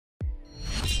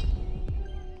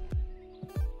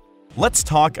Let's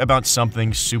talk about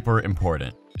something super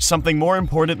important. Something more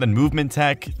important than movement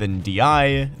tech, than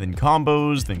DI, than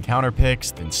combos, than counter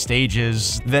picks, than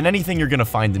stages, than anything you're gonna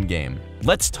find in-game.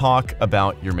 Let's talk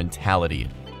about your mentality.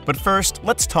 But first,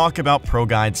 let's talk about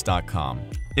ProGuides.com.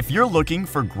 If you're looking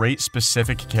for great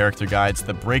specific character guides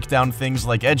that break down things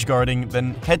like edgeguarding,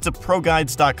 then head to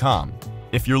ProGuides.com.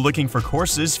 If you're looking for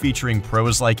courses featuring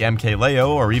pros like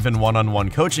MKLeo or even one-on-one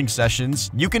coaching sessions,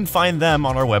 you can find them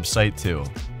on our website too.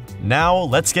 Now,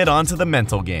 let's get on to the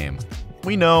mental game.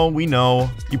 We know,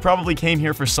 you probably came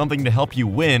here for something to help you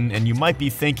win, and you might be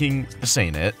thinking, this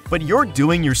ain't it. But you're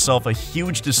doing yourself a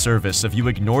huge disservice if you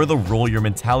ignore the role your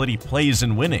mentality plays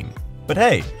in winning. But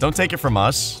hey, don't take it from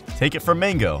us, take it from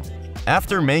Mango.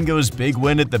 After Mango's big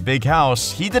win at the big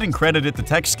house, he didn't credit it to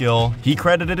tech skill, he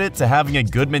credited it to having a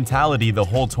good mentality the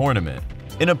whole tournament.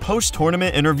 In a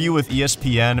post-tournament interview with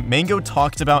ESPN, Mango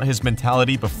talked about his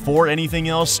mentality before anything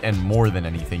else and more than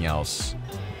anything else.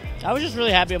 I was just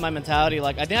really happy with my mentality.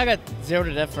 Like, I think I got 0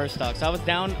 to death first stock. So I was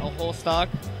down a whole stock.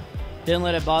 Didn't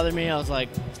let it bother me. I was like,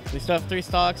 we still have 3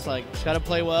 stocks. Like, just got to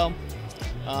play well.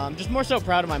 Just more so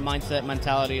proud of my mindset,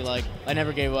 mentality. Like, I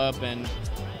never gave up. And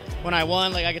when I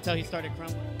won, like, I could tell he started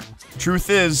crumbling. Truth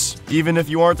is, even if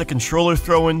you aren't the controller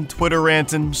throwing, Twitter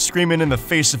ranting, screaming in the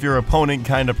face of your opponent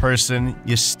kind of person,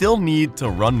 you still need to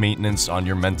run maintenance on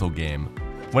your mental game.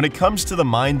 When it comes to the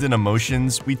mind and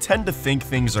emotions, we tend to think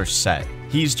things are set.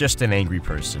 He's just an angry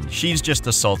person, she's just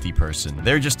a salty person,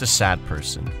 they're just a sad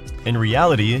person. In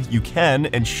reality, you can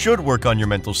and should work on your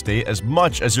mental state as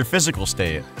much as your physical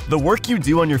state. The work you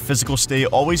do on your physical state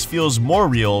always feels more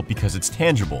real because it's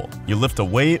tangible. You lift a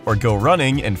weight or go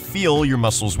running and feel your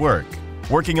muscles work.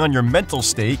 Working on your mental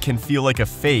state can feel like a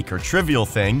fake or trivial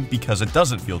thing because it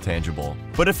doesn't feel tangible.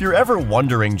 But if you're ever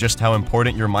wondering just how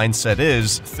important your mindset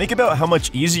is, think about how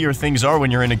much easier things are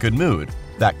when you're in a good mood.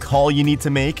 That call you need to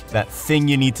make, that thing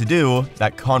you need to do,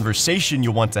 that conversation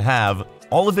you want to have,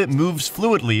 all of it moves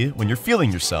fluidly when you're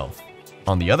feeling yourself.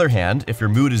 On the other hand, if your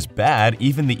mood is bad,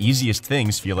 even the easiest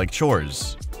things feel like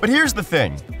chores. But here's the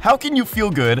thing, how can you feel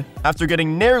good after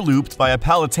getting nair looped by a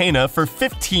Palutena for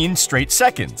 15 straight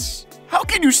seconds? How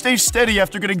can you stay steady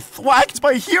after getting thwacked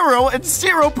by Hero at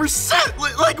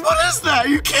 0%? Like, what is that? Are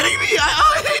you kidding me?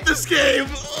 I hate this game!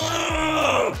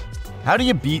 Ugh. How do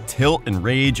you beat tilt and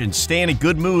rage and stay in a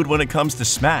good mood when it comes to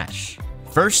Smash?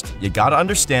 First, you gotta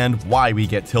understand why we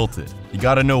get tilted. You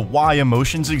gotta know why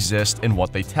emotions exist and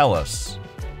what they tell us.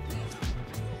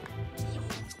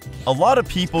 A lot of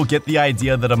people get the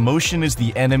idea that emotion is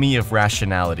the enemy of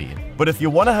rationality. But if you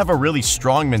want to have a really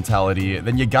strong mentality,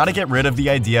 then you gotta get rid of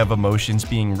the idea of emotions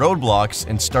being roadblocks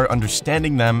and start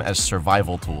understanding them as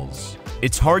survival tools.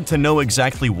 It's hard to know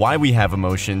exactly why we have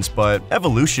emotions, but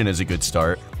evolution is a good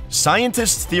start.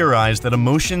 Scientists theorize that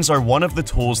emotions are one of the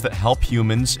tools that help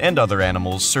humans and other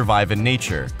animals survive in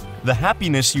nature. The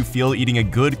happiness you feel eating a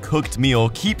good cooked meal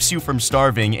keeps you from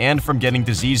starving and from getting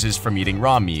diseases from eating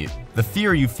raw meat. The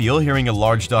fear you feel hearing a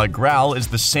large dog growl is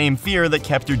the same fear that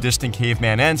kept your distant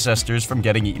caveman ancestors from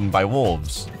getting eaten by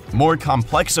wolves. More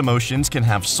complex emotions can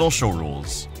have social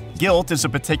rules. Guilt is a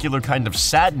particular kind of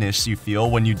sadness you feel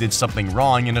when you did something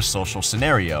wrong in a social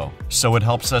scenario, so it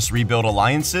helps us rebuild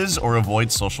alliances or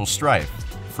avoid social strife.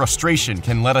 Frustration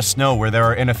can let us know where there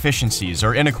are inefficiencies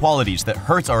or inequalities that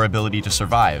hurt our ability to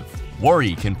survive.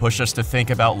 Worry can push us to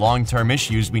think about long-term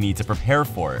issues we need to prepare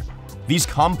for. These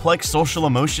complex social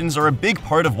emotions are a big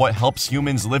part of what helps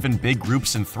humans live in big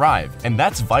groups and thrive, and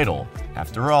that's vital.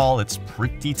 After all, it's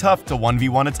pretty tough to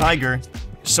 1v1 a tiger.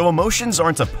 So emotions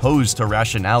aren't opposed to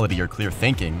rationality or clear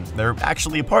thinking, they're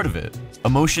actually a part of it.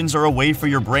 Emotions are a way for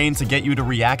your brain to get you to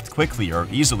react quickly or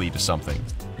easily to something.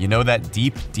 You know that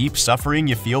deep, deep suffering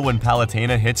you feel when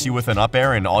Palutena hits you with an up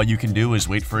air and all you can do is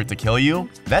wait for it to kill you?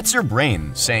 That's your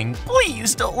brain saying,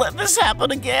 please don't let this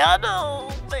happen again,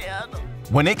 oh man.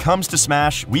 When it comes to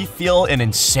Smash, we feel an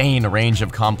insane range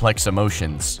of complex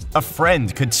emotions. A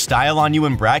friend could style on you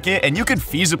in bracket, and you could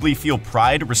feasibly feel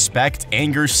pride, respect,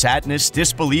 anger, sadness,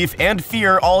 disbelief, and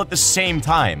fear all at the same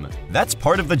time. That's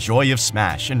part of the joy of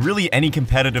Smash, and really any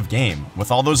competitive game.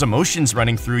 With all those emotions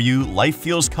running through you, life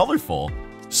feels colorful.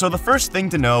 So the first thing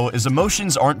to know is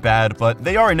emotions aren't bad, but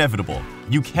they are inevitable.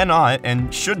 You cannot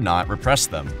and should not repress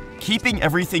them. Keeping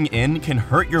everything in can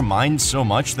hurt your mind so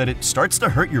much that it starts to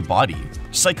hurt your body.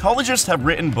 Psychologists have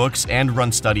written books and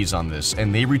run studies on this,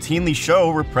 and they routinely show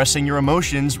repressing your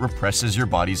emotions represses your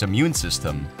body's immune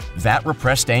system. That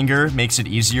repressed anger makes it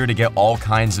easier to get all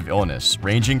kinds of illness,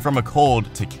 ranging from a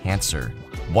cold to cancer.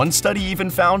 One study even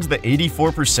found that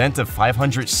 84% of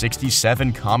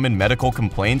 567 common medical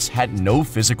complaints had no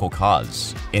physical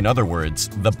cause. In other words,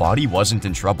 the body wasn't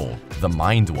in trouble, the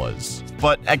mind was.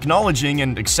 But acknowledging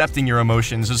and accepting your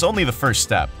emotions is only the first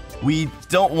step. We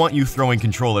don't want you throwing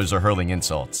controllers or hurling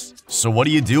insults. So what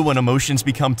do you do when emotions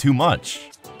become too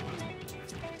much?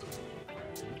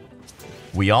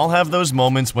 We all have those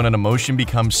moments when an emotion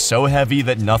becomes so heavy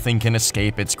that nothing can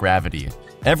escape its gravity.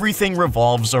 Everything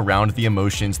revolves around the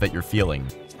emotions that you're feeling.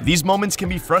 These moments can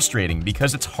be frustrating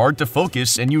because it's hard to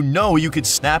focus and you know you could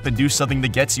snap and do something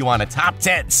that gets you on a top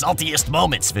 10 saltiest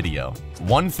moments video.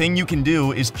 One thing you can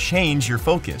do is change your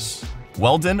focus.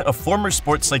 Weldon, a former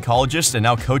sports psychologist and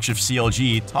now coach of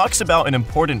CLG, talks about an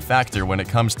important factor when it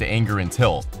comes to anger and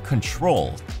tilt: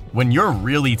 control. When you're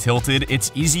really tilted,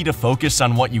 it's easy to focus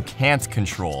on what you can't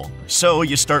control. So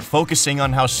you start focusing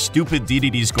on how stupid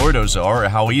DDD's Gordos are, or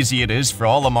how easy it is for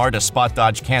Olimar to spot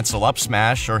dodge cancel up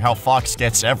smash, or how Fox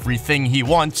gets everything he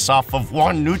wants off of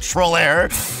one neutral air.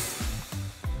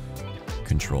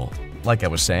 Control. Like I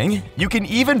was saying, you can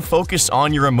even focus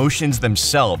on your emotions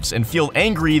themselves and feel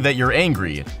angry that you're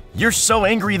angry. You're so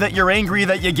angry that you're angry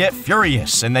that you get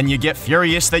furious, and then you get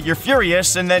furious that you're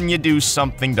furious, and then you do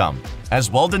something dumb.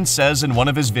 As Weldon says in one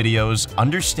of his videos,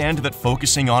 understand that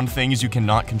focusing on things you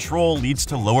cannot control leads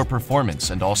to lower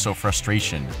performance and also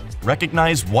frustration.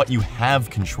 Recognize what you have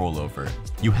control over.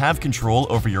 You have control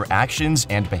over your actions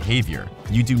and behavior.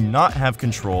 You do not have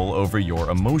control over your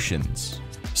emotions.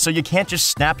 So you can't just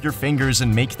snap your fingers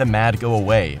and make the mad go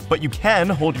away, but you can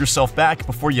hold yourself back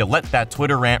before you let that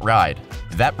Twitter rant ride.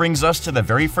 That brings us to the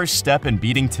very first step in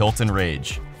beating tilt and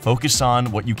rage. Focus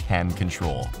on what you can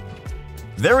control.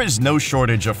 There is no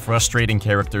shortage of frustrating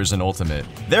characters in Ultimate.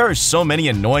 There are so many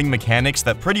annoying mechanics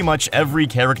that pretty much every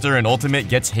character in Ultimate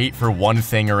gets hate for one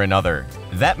thing or another.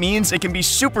 That means it can be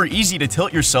super easy to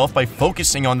tilt yourself by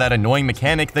focusing on that annoying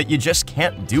mechanic that you just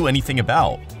can't do anything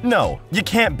about. No, you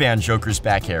can't ban Joker's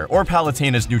back air, or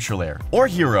Palutena's neutral air, or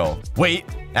Hero. Wait,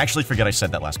 actually forget I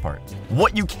said that last part.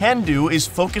 What you can do is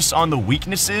focus on the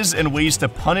weaknesses and ways to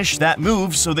punish that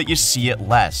move so that you see it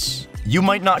less. You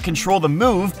might not control the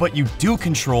move, but you do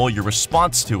control your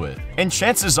response to it. And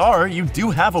chances are, you do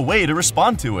have a way to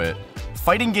respond to it.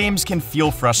 Fighting games can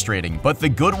feel frustrating, but the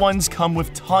good ones come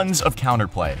with tons of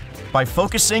counterplay. By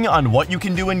focusing on what you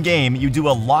can do in-game, you do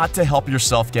a lot to help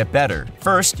yourself get better.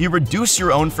 First, you reduce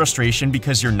your own frustration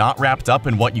because you're not wrapped up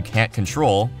in what you can't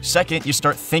control. Second, you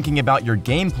start thinking about your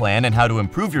game plan and how to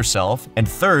improve yourself. And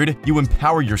third, you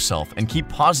empower yourself and keep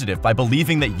positive by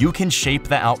believing that you can shape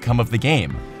the outcome of the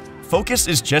game. Focus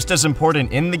is just as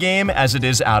important in the game as it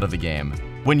is out of the game.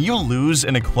 When you lose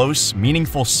in a close,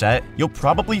 meaningful set, you'll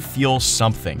probably feel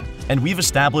something. And we've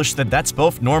established that that's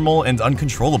both normal and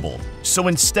uncontrollable. So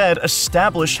instead,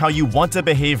 establish how you want to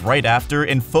behave right after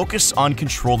and focus on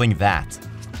controlling that.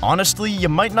 Honestly, you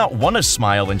might not want to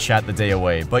smile and chat the day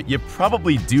away, but you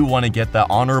probably do want to get that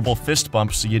honorable fist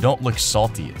bump so you don't look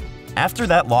salty. After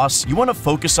that loss, you want to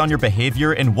focus on your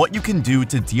behavior and what you can do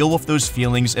to deal with those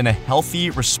feelings in a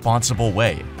healthy, responsible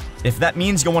way. If that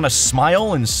means you'll want to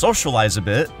smile and socialize a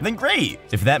bit, then great.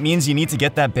 If that means you need to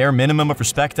get that bare minimum of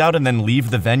respect out and then leave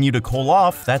the venue to cool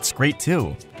off, that's great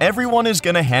too. Everyone is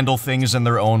going to handle things in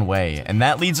their own way, and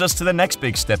that leads us to the next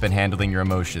big step in handling your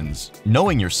emotions: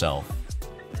 knowing yourself.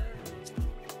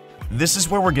 This is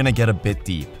where we're going to get a bit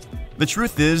deep. The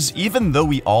truth is, even though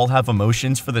we all have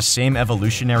emotions for the same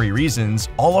evolutionary reasons,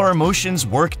 all our emotions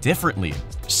work differently.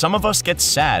 Some of us get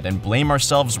sad and blame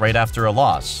ourselves right after a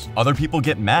loss. Other people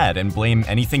get mad and blame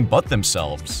anything but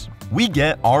themselves. We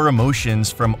get our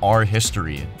emotions from our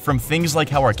history, from things like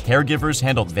how our caregivers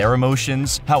handled their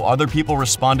emotions, how other people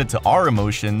responded to our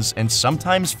emotions, and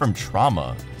sometimes from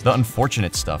trauma, the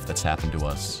unfortunate stuff that's happened to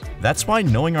us. That's why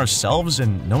knowing ourselves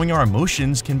and knowing our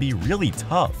emotions can be really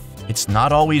tough. It's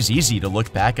not always easy to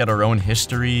look back at our own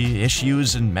history,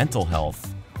 issues, and mental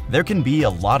health. There can be a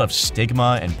lot of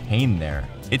stigma and pain there.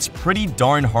 It's pretty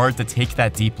darn hard to take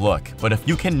that deep look, but if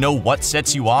you can know what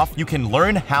sets you off, you can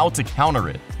learn how to counter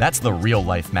it. That's the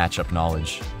real-life matchup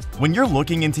knowledge. When you're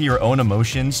looking into your own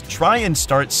emotions, try and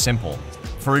start simple.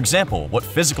 For example, what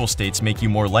physical states make you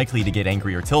more likely to get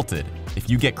angry or tilted? If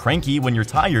you get cranky when you're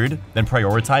tired, then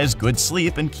prioritize good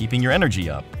sleep and keeping your energy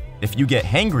up. If you get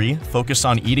hangry, focus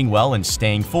on eating well and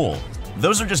staying full.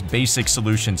 Those are just basic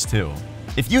solutions too.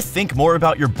 If you think more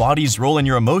about your body's role in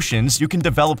your emotions, you can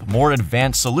develop more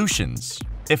advanced solutions.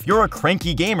 If you're a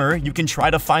cranky gamer, you can try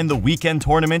to find the weekend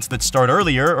tournaments that start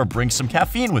earlier or bring some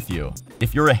caffeine with you.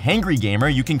 If you're a hangry gamer,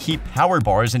 you can keep power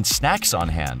bars and snacks on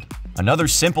hand. Another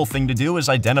simple thing to do is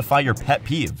identify your pet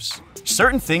peeves.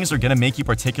 Certain things are going to make you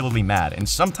particularly mad, and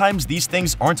sometimes these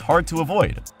things aren't hard to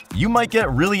avoid. You might get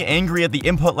really angry at the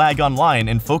input lag online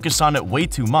and focus on it way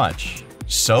too much.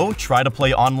 So try to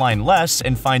play online less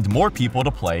and find more people to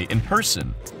play in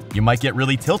person. You might get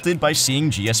really tilted by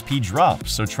seeing GSP drop,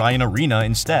 so try an arena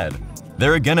instead.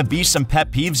 There are gonna be some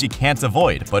pet peeves you can't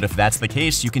avoid, but if that's the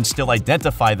case, you can still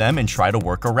identify them and try to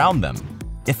work around them.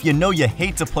 If you know you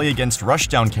hate to play against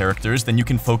rushdown characters, then you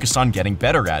can focus on getting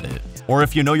better at it. Or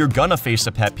if you know you're gonna face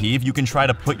a pet peeve, you can try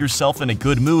to put yourself in a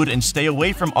good mood and stay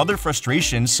away from other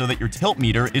frustrations so that your tilt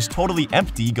meter is totally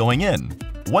empty going in.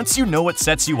 Once you know what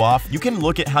sets you off, you can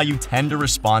look at how you tend to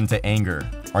respond to anger.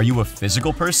 Are you a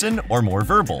physical person or more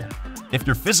verbal? If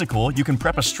you're physical, you can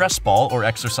prep a stress ball or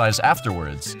exercise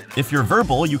afterwards. If you're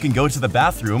verbal, you can go to the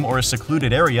bathroom or a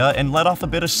secluded area and let off a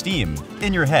bit of steam.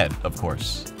 In your head, of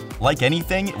course. Like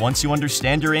anything, once you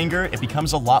understand your anger, it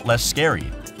becomes a lot less scary.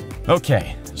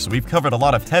 Okay, so we've covered a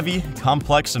lot of heavy,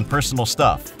 complex, and personal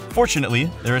stuff. Fortunately,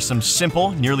 there are some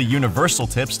simple, nearly universal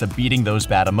tips to beating those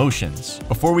bad emotions.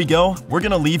 Before we go, we're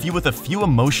gonna leave you with a few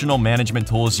emotional management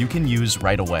tools you can use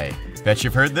right away. Bet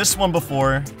you've heard this one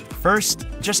before. First,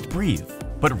 just breathe.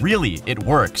 But really, it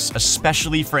works,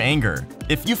 especially for anger.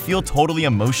 If you feel totally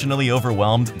emotionally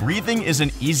overwhelmed, breathing is an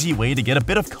easy way to get a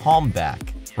bit of calm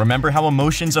back. Remember how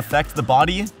emotions affect the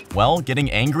body? Well,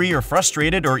 getting angry or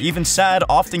frustrated or even sad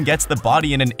often gets the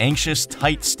body in an anxious,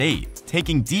 tight state.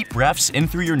 Taking deep breaths in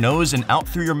through your nose and out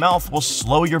through your mouth will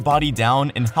slow your body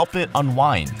down and help it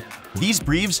unwind. These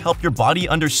breaths help your body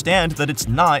understand that it's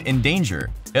not in danger.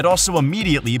 It also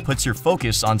immediately puts your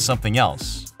focus on something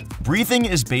else. Breathing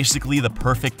is basically the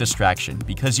perfect distraction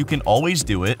because you can always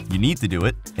do it, you need to do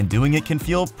it, and doing it can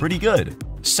feel pretty good.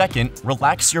 Second,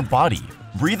 relax your body.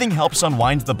 Breathing helps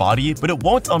unwind the body, but it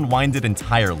won't unwind it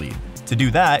entirely. To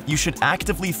do that, you should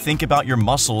actively think about your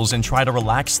muscles and try to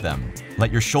relax them.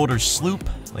 Let your shoulders sloop,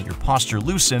 let your posture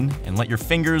loosen, and let your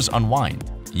fingers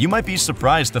unwind. You might be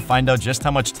surprised to find out just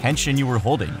how much tension you were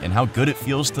holding and how good it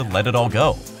feels to let it all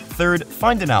go. Third,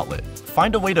 find an outlet.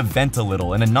 Find a way to vent a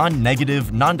little in a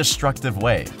non-negative, non-destructive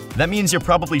way. That means you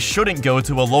probably shouldn't go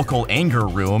to a local anger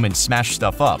room and smash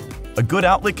stuff up. A good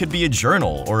outlet could be a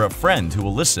journal or a friend who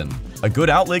will listen. A good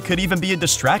outlet could even be a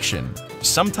distraction.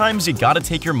 Sometimes you gotta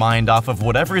take your mind off of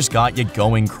whatever's got you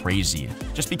going crazy.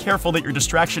 Just be careful that your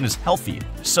distraction is healthy.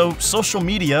 So social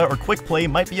media or quick play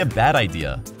might be a bad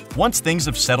idea. Once things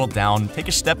have settled down, take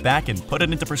a step back and put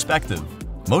it into perspective.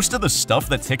 Most of the stuff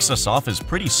that ticks us off is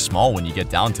pretty small when you get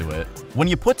down to it. When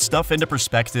you put stuff into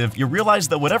perspective, you realize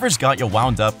that whatever's got you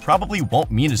wound up probably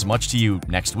won't mean as much to you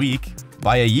next week.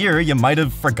 By a year, you might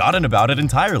have forgotten about it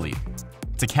entirely.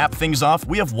 To cap things off,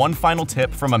 we have one final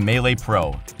tip from a Melee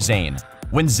pro, Zane.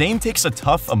 When Zane takes a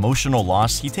tough emotional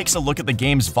loss, he takes a look at the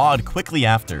game's VOD quickly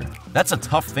after. That's a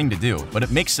tough thing to do, but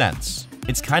it makes sense.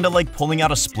 It's kinda like pulling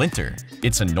out a splinter.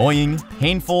 It's annoying,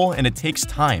 painful, and it takes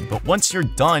time, but once you're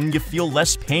done, you feel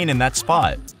less pain in that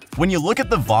spot. When you look at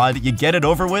the VOD, you get it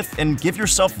over with and give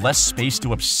yourself less space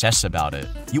to obsess about it.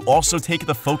 You also take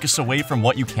the focus away from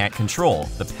what you can't control,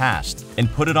 the past,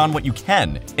 and put it on what you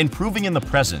can, improving in the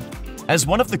present. As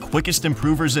one of the quickest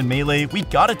improvers in Melee, we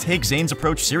gotta take Zane's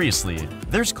approach seriously.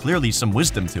 There's clearly some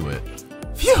wisdom to it.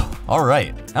 Phew!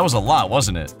 Alright, that was a lot,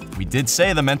 wasn't it? We did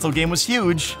say the mental game was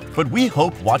huge, but we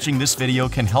hope watching this video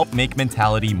can help make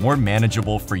mentality more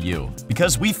manageable for you.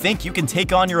 Because we think you can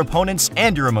take on your opponents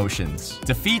and your emotions.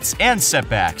 Defeats and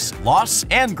setbacks, loss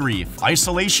and grief,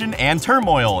 isolation and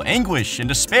turmoil, anguish and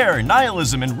despair,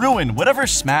 nihilism and ruin, whatever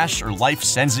smash or life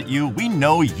sends at you, we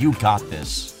know you got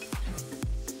this.